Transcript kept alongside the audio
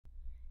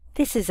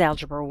This is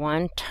Algebra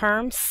 1,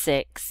 Term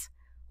 6,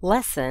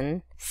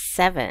 Lesson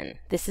 7.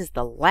 This is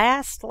the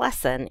last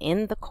lesson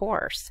in the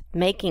course,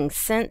 Making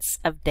Sense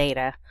of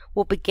Data.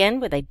 We'll begin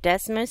with a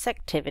Desmos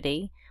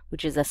activity,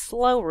 which is a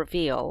slow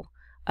reveal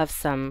of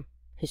some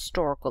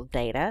historical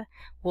data.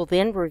 We'll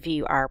then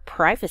review our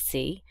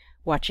privacy,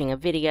 watching a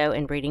video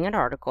and reading an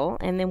article,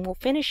 and then we'll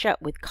finish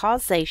up with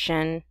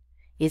causation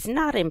is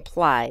not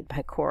implied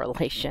by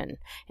correlation,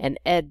 an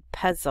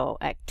Edpuzzle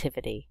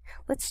activity.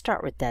 Let's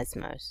start with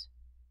Desmos.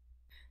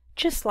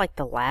 Just like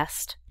the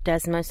last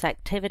Desmos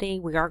activity,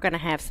 we are going to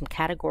have some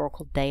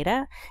categorical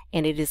data,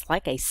 and it is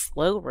like a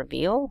slow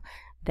reveal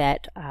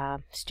that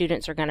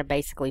students are going to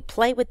basically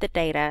play with the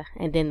data,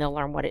 and then they'll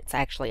learn what it's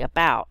actually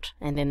about,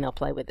 and then they'll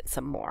play with it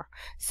some more.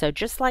 So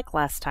just like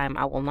last time,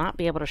 I will not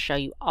be able to show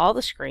you all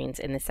the screens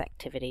in this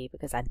activity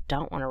because I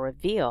don't want to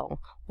reveal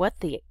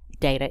what the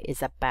data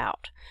is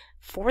about.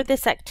 For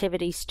this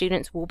activity,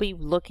 students will be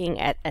looking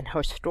at an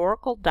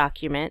historical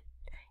document,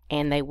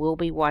 and they will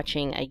be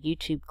watching a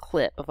YouTube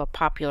clip of a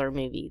popular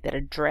movie that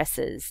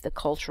addresses the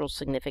cultural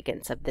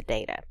significance of the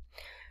data.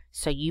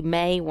 So you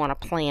may want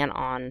to plan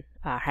on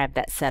have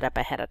that set up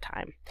ahead of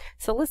time.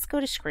 So let's go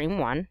to screen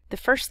 1. The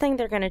first thing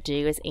they're going to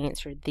do is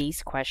answer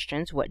these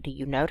questions. What do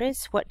you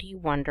notice? What do you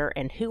wonder?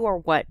 And who or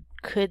what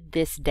could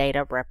this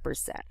data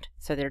represent?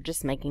 So they're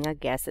just making a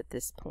guess at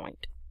this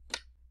point.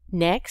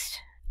 Next,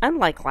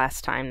 unlike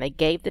last time, they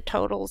gave the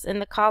totals in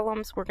the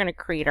columns. We're going to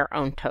create our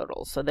own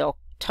totals. So they'll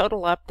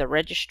total up the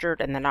registered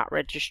and the not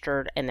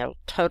registered, and they'll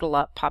total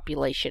up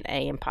population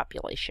A and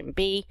population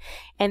B,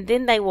 and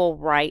then they will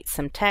write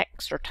some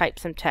text or type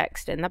some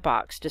text in the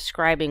box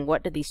describing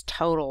what do these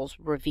totals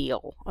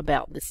reveal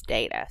about this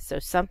data. So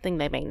something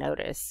they may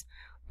notice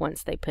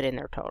once they put in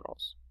their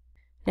totals.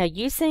 Now,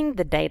 using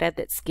the data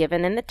that's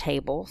given in the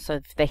table, so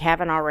if they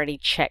haven't already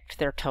checked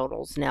their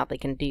totals, now they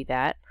can do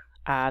that.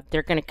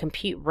 They're going to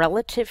compute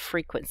relative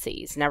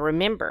frequencies. Now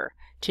remember,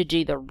 to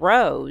do the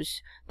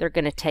rows, they're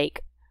going to take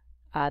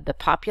the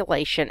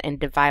population and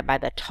divide by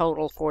the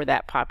total for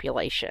that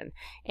population.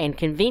 And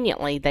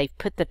conveniently, they've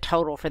put the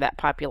total for that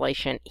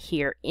population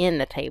here in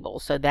the table.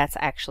 So that's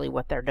actually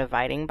what they're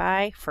dividing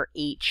by for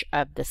each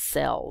of the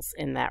cells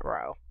in that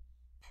row.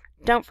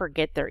 Don't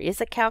forget there is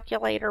a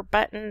calculator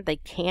button. They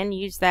can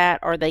use that,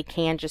 or they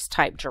can just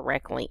type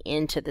directly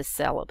into the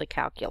cell of the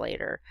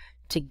calculator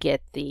to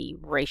get the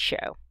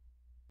ratio.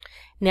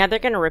 Now they're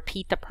going to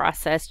repeat the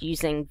process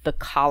using the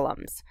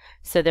columns.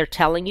 So they're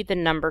telling you the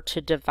number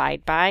to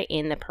divide by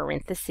in the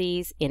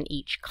parentheses in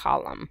each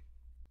column.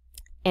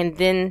 And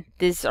then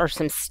these are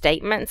some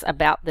statements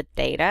about the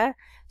data.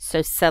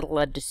 So settle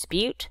a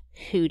dispute.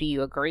 Who do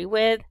you agree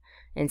with?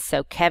 And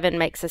so Kevin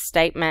makes a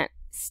statement.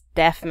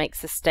 Steph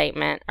makes a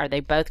statement. Are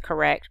they both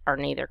correct or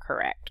neither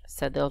correct?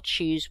 So they'll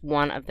choose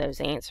one of those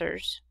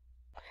answers.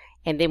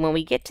 And then when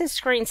we get to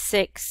screen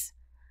 6,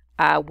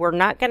 we're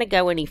not going to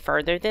go any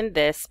further than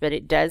this, but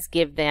it does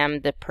give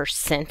them the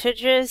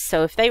percentages.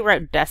 So if they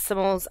wrote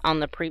decimals on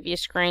the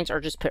previous screens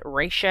or just put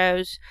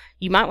ratios,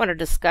 you might want to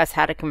discuss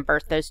how to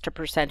convert those to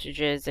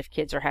percentages if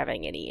kids are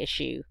having any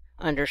issue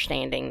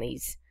understanding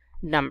these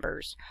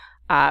numbers.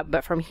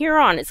 But from here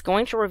on, it's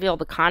going to reveal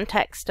the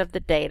context of the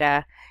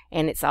data,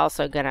 and it's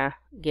also going to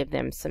give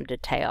them some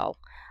detail.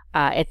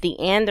 At the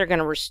end, they're going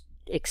to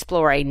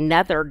explore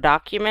another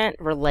document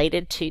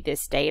related to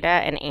this data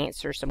and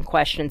answer some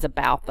questions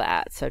about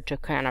that. So to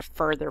kind of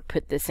further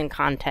put this in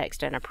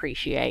context and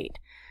appreciate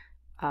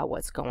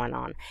what's going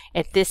on.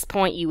 At this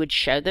point, you would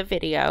show the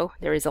video.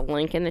 There is a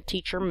link in the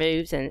Teacher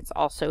Moves, and it's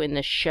also in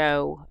the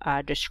show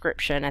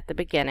description at the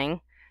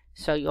beginning.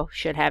 So you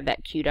should have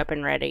that queued up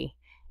and ready,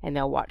 and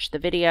they'll watch the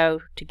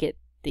video to get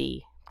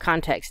the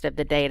context of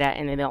the data,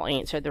 and then they'll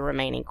answer the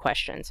remaining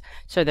questions.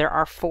 So there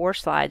are 4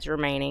 slides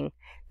remaining.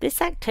 This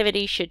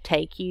activity should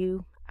take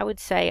you, I would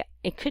say,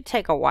 it could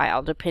take a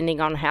while depending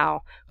on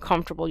how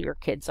comfortable your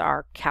kids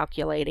are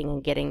calculating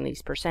and getting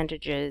these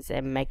percentages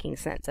and making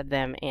sense of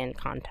them in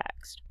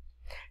context.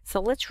 So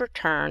let's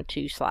return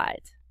 2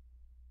 slides.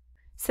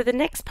 So the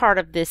next part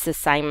of this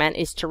assignment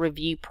is to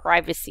review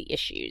privacy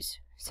issues.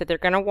 So they're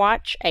going to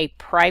watch a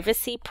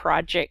privacy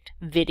project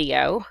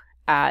video.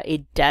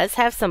 It does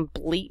have some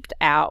bleeped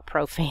out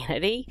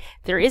profanity.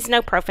 There is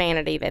no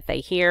profanity that they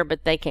hear,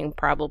 but they can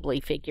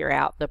probably figure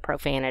out the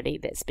profanity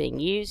that's being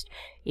used.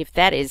 If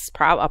that is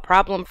a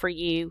problem for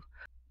you,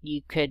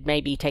 you could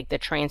maybe take the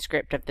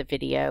transcript of the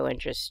video and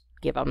just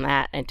give them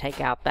that and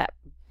take out that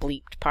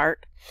bleeped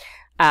part.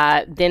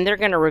 Then they're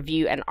going to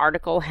review an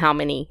article, How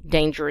Many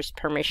Dangerous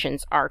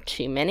Permissions Are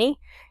Too Many?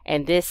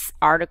 And this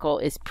article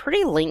is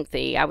pretty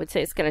lengthy. I would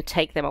say it's going to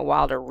take them a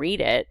while to read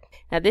it.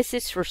 Now this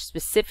is for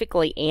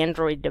specifically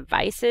Android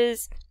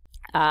devices,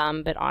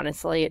 but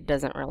honestly it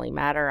doesn't really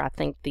matter. I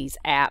think these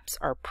apps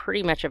are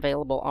pretty much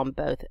available on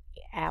both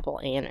Apple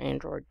and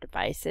Android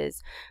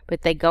devices.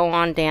 But they go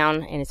on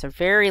down, and it's a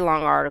very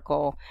long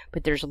article,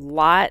 but there's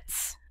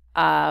lots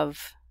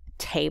of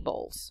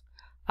tables.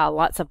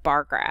 Lots of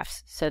bar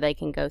graphs, so they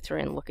can go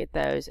through and look at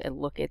those and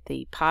look at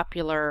the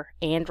popular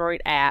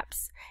Android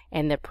apps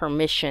and the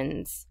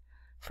permissions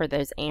for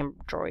those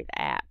Android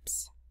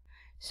apps.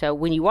 So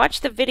when you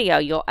watch the video,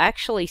 you'll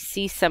actually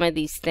see some of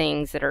these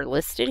things that are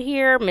listed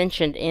here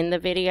mentioned in the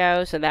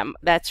video. So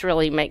that's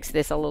really makes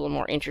this a little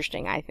more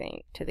interesting, I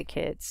think, to the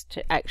kids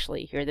to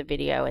actually hear the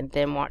video and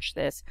then watch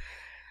this.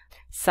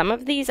 Some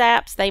of these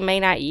apps they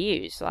may not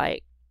use,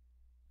 like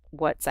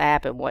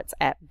WhatsApp and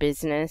WhatsApp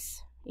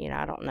Business. You know,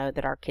 I don't know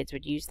that our kids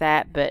would use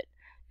that, but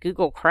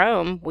Google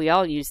Chrome, we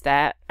all use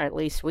that, or at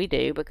least we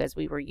do, because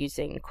we were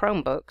using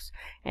Chromebooks,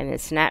 and then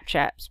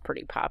Snapchat's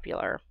pretty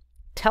popular.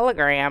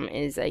 Telegram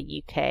is a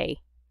UK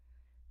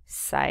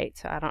site,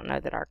 so I don't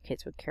know that our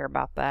kids would care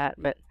about that,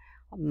 but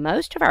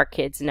most of our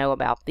kids know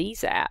about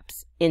these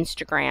apps: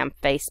 Instagram,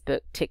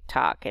 Facebook,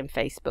 TikTok, and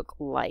Facebook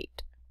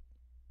Lite.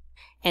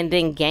 And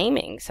then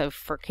gaming. So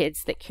for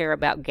kids that care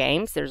about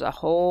games, there's a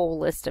whole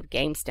list of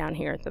games down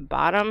here at the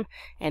bottom,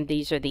 and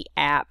these are the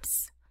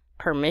apps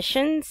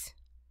permissions.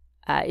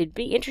 It'd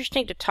be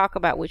interesting to talk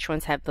about which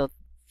ones have the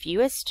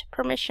fewest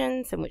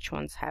permissions and which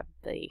ones have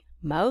the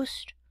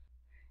most.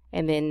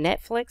 And then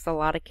Netflix, a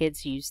lot of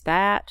kids use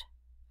that.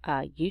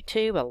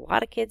 YouTube, a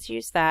lot of kids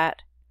use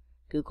that.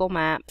 Google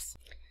Maps.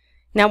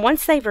 Now,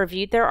 once they've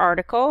reviewed their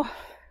article,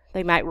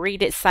 they might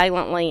read it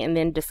silently and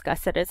then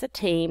discuss it as a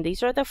team.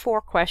 These are the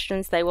 4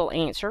 questions they will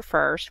answer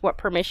first. What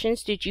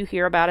permissions did you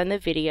hear about in the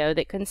video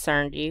that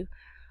concerned you?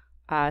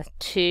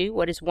 2,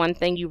 what is one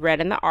thing you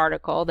read in the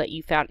article that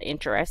you found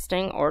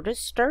interesting or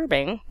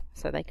disturbing?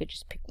 So they could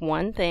just pick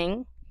one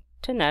thing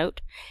to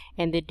note.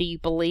 And then, do you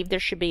believe there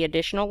should be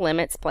additional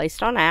limits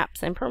placed on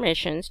apps and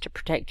permissions to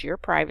protect your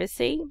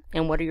privacy?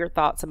 And what are your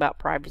thoughts about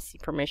privacy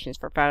permissions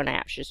for phone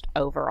apps, just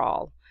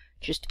overall?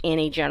 Just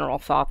any general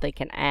thought they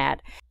can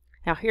add.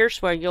 Now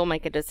here's where you'll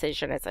make a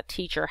decision as a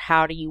teacher.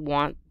 How do you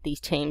want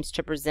these teams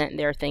to present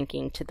their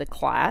thinking to the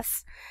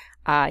class?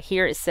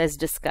 Here it says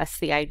discuss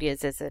the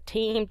ideas as a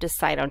team,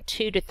 decide on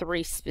 2 to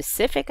 3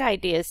 specific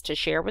ideas to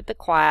share with the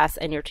class,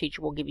 and your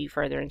teacher will give you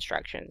further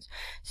instructions.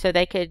 So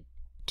they could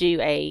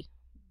do a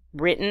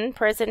written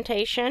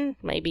presentation,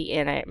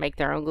 maybe make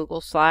their own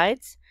Google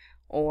Slides,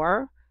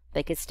 or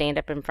they could stand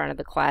up in front of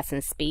the class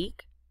and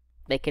speak.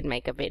 They could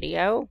make a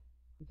video.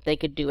 They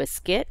could do a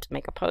skit,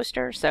 make a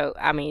poster. So,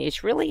 I mean,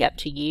 it's really up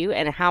to you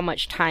and how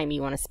much time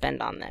you want to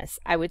spend on this.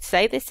 I would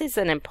say this is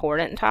an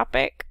important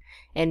topic,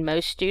 and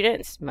most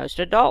students, most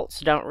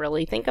adults don't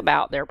really think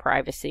about their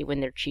privacy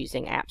when they're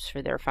choosing apps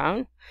for their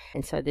phone.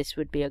 And so this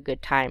would be a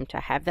good time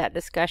to have that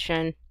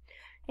discussion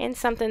and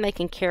something they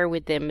can carry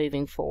with them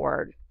moving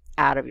forward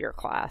out of your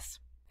class.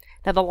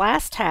 Now, the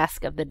last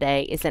task of the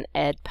day is an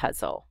ed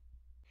puzzle.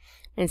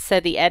 And so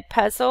the ed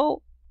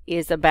puzzle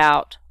is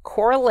about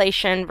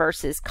correlation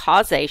versus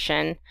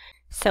causation.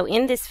 So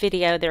in this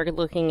video, they're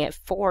looking at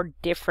 4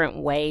 different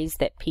ways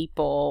that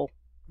people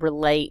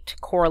relate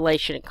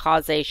correlation and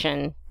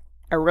causation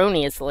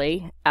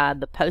erroneously: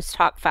 the post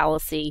hoc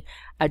fallacy,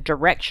 a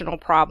directional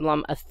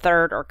problem, a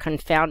third or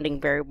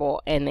confounding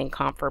variable, and then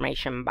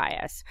confirmation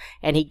bias.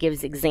 And he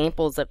gives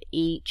examples of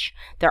each.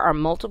 There are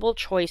multiple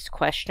choice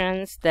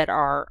questions that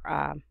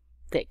are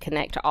that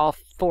connect to all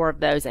 4 of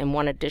those, and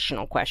 1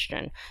 additional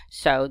question.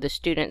 So the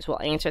students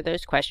will answer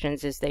those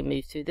questions as they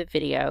move through the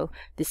video.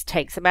 This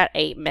takes about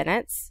 8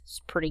 minutes. It's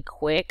pretty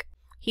quick.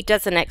 He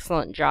does an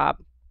excellent job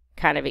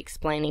kind of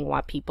explaining why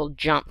people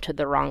jump to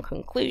the wrong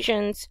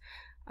conclusions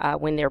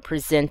when they're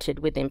presented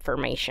with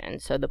information.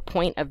 So the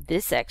point of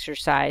this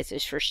exercise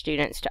is for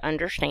students to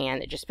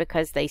understand that just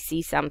because they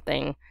see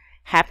something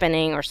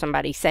happening or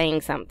somebody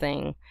saying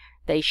something,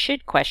 they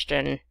should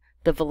question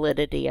the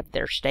validity of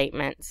their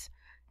statements.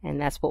 And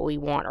that's what we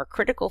want, are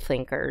critical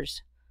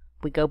thinkers.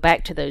 We go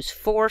back to those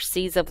 4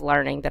 C's of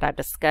learning that I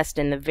discussed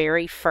in the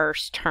very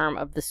first term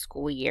of the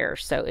school year.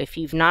 So if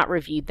you've not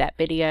reviewed that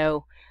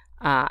video,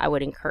 I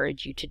would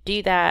encourage you to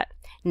do that.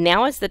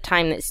 Now is the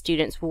time that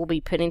students will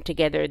be putting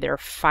together their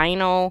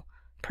final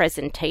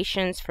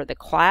presentations for the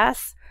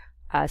class.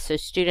 So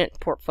student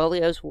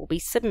portfolios will be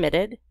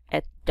submitted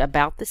at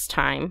about this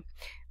time.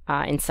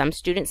 And some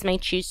students may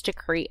choose to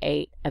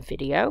create a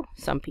video.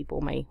 Some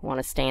people may want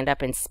to stand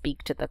up and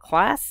speak to the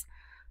class.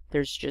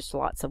 There's just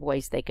lots of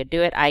ways they could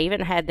do it. I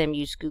even had them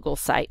use Google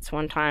Sites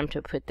one time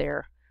to put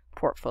their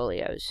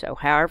portfolios. So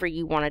however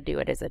you want to do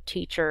it as a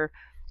teacher,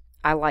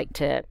 I like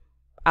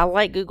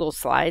Google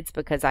Slides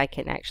because I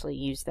can actually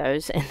use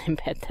those and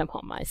embed them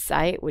on my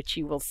site, which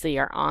you will see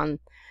are on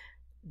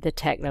the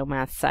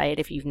Technomath site.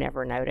 If you've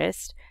never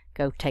noticed,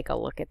 go take a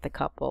look at the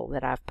couple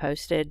that I've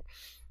posted.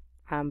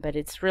 But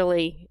it's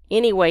really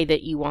any way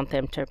that you want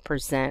them to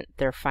present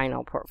their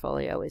final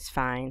portfolio is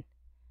fine,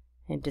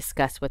 and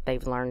discuss what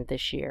they've learned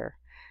this year.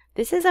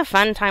 This is a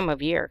fun time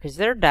of year because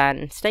they're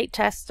done. State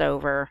test's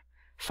over.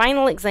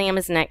 Final exam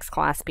is next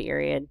class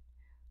period.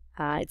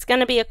 It's going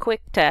to be a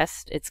quick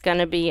test. It's going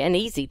to be an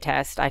easy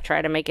test. I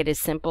try to make it as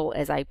simple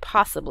as I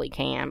possibly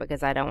can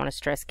because I don't want to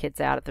stress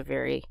kids out at the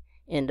very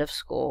end of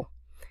school.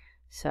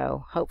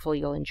 So hopefully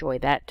you'll enjoy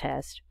that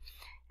test.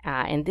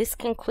 And this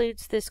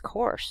concludes this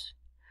course.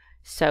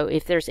 So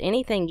if there's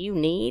anything you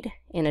need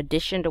in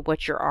addition to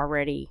what you're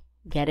already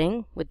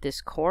getting with this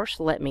course,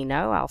 let me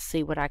know. I'll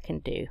see what I can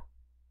do.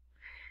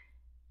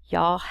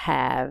 Y'all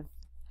have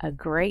a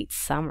great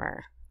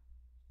summer.